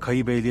Ertuğrul Bey de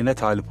Kayı Beyliğine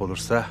talip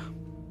olursa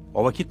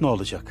o vakit ne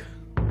olacak?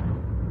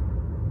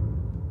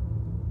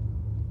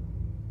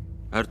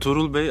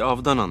 Ertuğrul Bey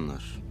avdan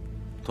anlar.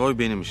 Toy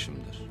benim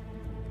işimdir.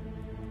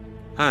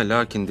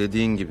 Lakin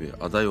dediğin gibi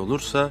aday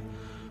olursa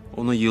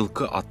onu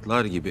yılkı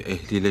atlar gibi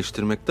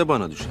ehlileştirmek de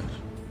bana düşer.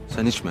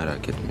 Sen hiç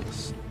merak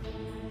etmeyesin.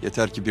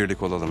 Yeter ki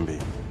birlik olalım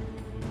beyim.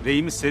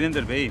 Beyimiz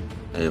senindir beyim.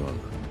 Eyvallah.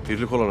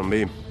 Birlik olalım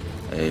beyim.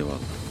 Eyvallah.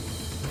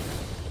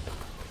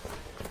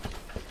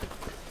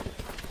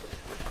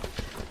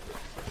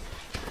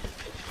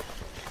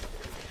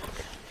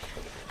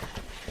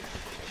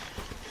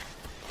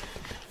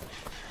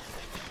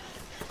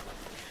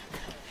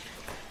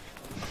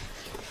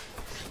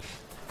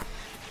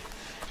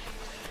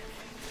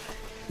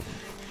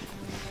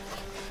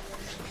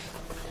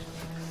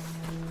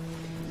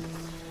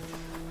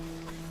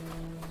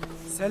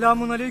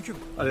 Selamun aleyküm.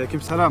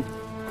 Aleyküm selam.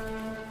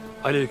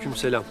 Aleyküm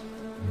selam.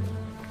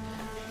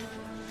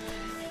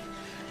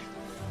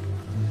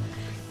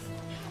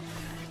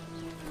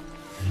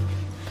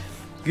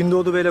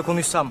 Gündoğdu Bey'le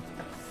konuşsam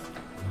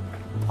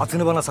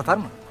atını bana satar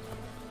mı?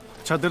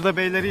 Çadırda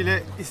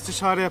beyleriyle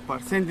istişare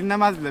yapar. Seni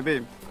dinlemez bile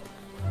beyim.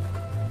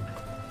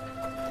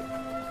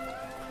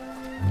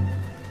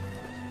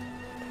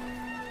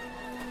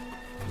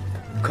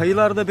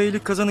 Kayılarda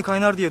beylik kazanı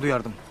kaynar diye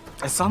duyardım.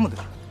 Esah mıdır?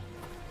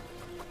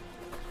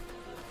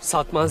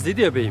 Satmaz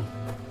dedi ya beyim.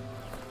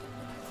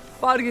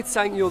 Var git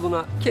sen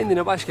yoluna,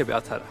 kendine başka bir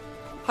at ara.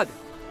 Hadi.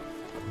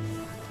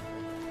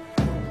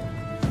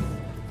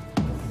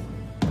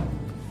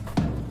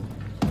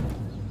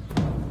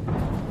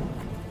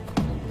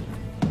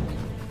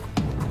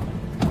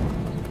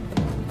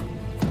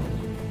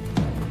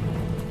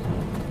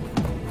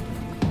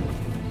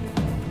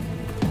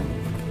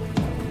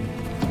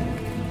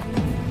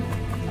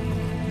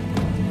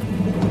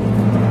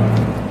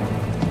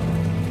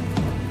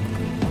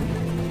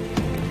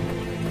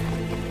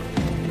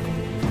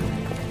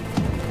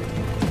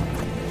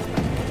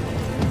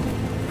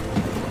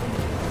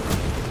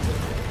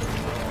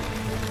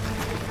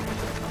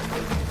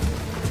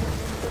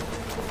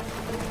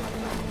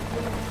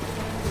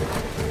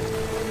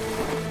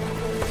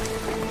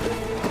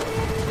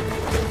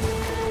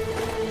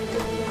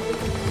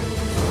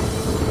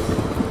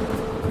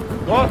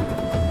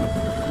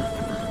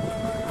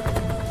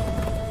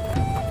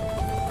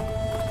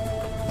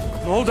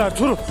 Ne oldu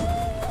Ertuğrul?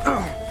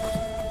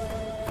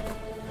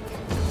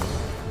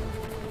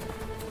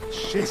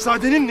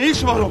 Şehzadenin ne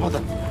işi var obada?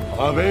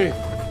 Ağabey.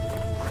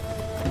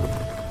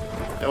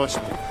 Yavaş.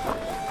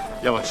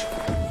 Yavaş.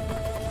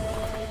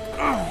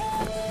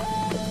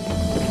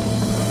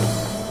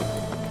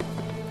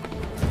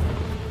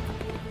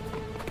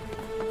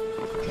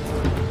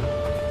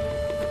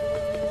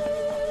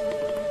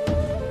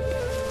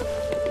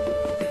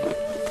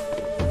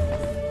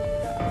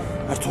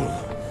 Ertuğrul,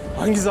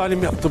 hangi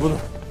zalim yaptı bunu?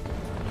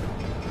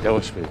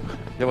 Yavaş beyim.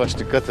 Yavaş,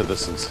 dikkat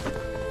edesiniz.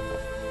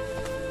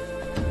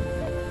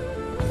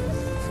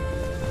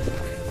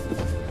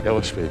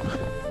 Yavaş beyim.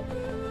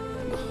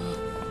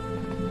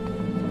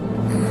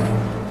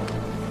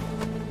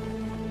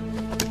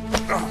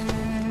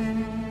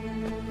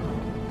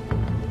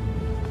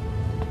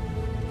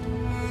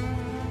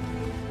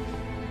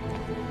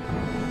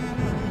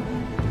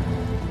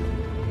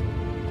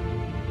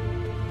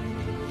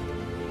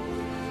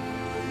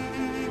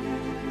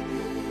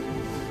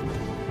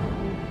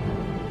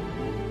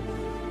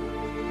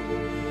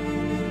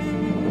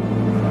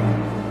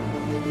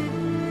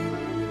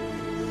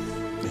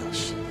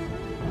 Yavaş.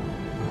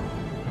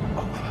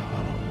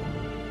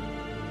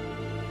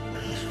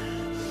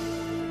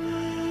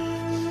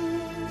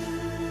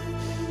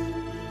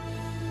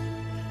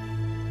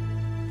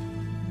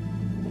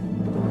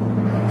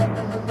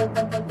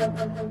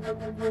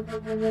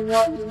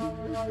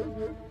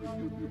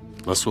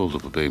 Nasıl oldu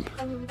bu beyim?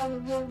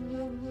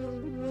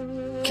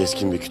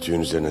 Keskin bir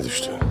kütüğün üzerine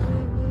düştü.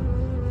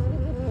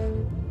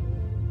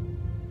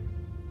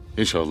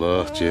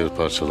 İnşallah ciğer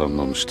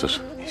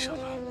parçalanmamıştır. İnşallah.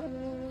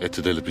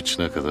 Eti delip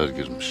içine kadar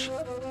girmiş.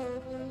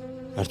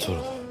 Ertuğrul,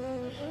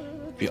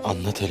 bir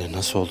anlat hele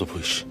nasıl oldu bu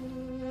iş?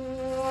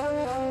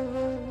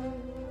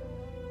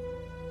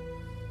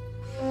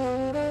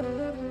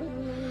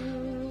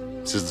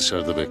 Siz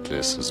dışarıda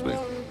bekleyesiniz beyim.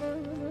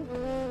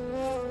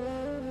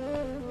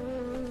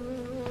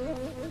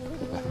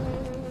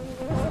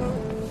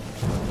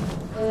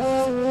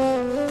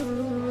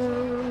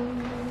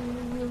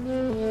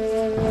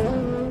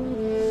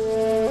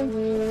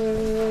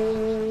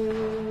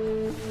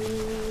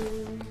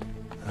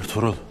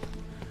 Ertuğrul,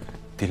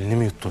 dilini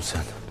mi yuttun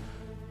sen?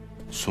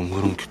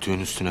 Sungur'un kütüğün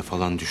üstüne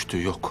falan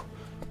düştüğü yok.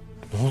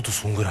 Ne oldu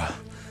Sungur'a?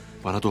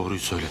 Bana doğruyu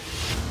söyle.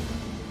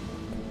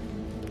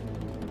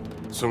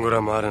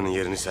 Sungur'a mağaranın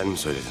yerini sen mi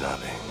söyledin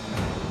abi?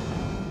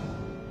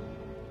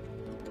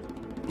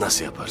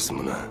 Nasıl yaparsın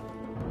bunu?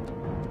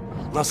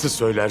 Nasıl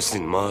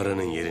söylersin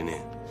mağaranın yerini?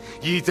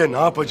 Yiğit'e ne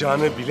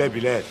yapacağını bile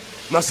bile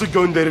nasıl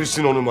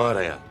gönderirsin onu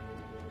mağaraya?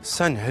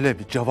 Sen hele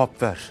bir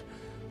cevap ver.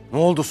 Ne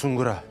oldu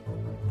Sungur'a?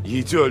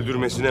 Yiğit'i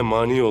öldürmesine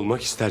mani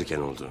olmak isterken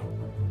oldu.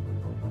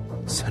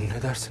 Sen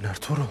ne dersin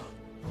Ertuğrul?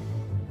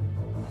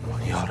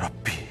 Aman ya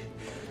Rabbi.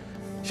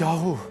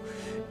 Yahu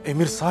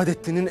Emir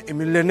Saadettin'in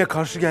emirlerine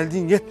karşı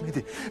geldiğin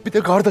yetmedi. Bir de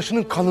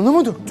kardeşinin kanını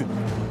mı döktün?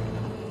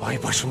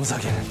 Vay başımıza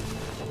gelen.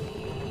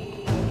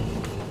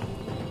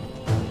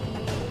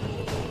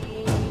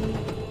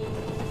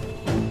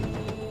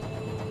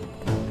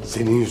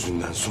 Senin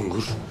yüzünden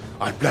Sungur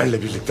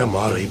Alplerle birlikte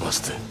mağarayı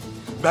bastı.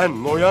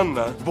 Ben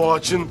Noyan'la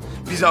Boğaç'ın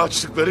bize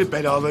açtıkları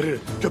belaları,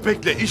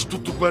 köpekle iş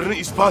tuttuklarını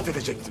ispat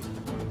edecektim.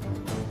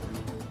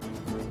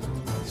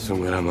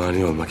 Sungur'a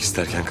mani olmak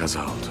isterken kaza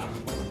oldu.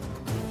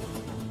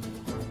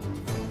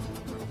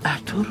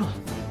 Ertuğrul.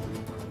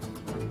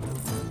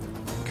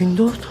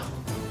 Gündoğdu.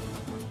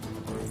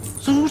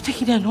 Sungur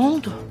Tekin'e ne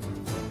oldu?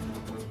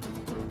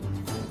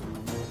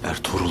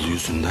 Ertuğrul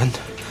yüzünden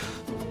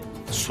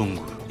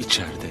Sungur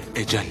içeride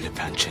ecelle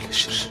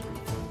pençeleşir.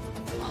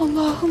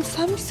 Allah'ım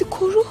sen bizi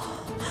koru.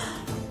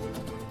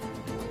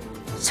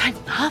 Sen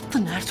ne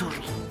yaptın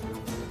Ertuğrul?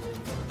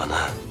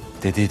 Ana.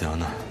 Dediydi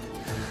ana.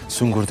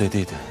 Sungur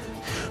dediydi.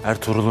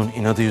 Ertuğrul'un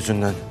inadı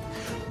yüzünden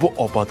bu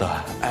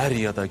obada er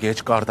ya da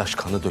geç kardeş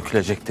kanı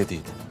dökülecek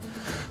dediydi.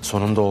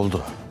 Sonunda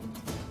oldu.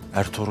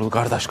 Ertuğrul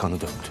kardeş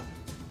kanı döktü.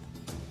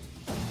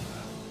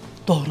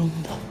 Doğru mu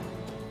bu?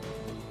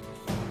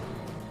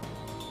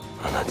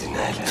 Ana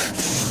dinle hele.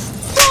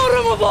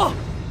 Doğru mu bu?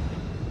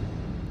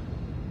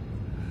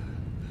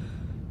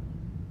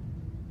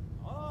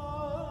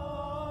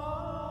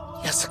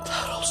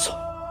 Yazıklar olsun.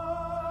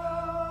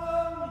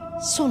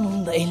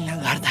 Sonunda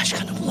eline kardeş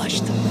kanı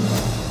bulaştı.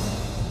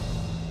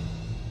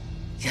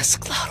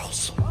 Yazıklar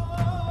olsun.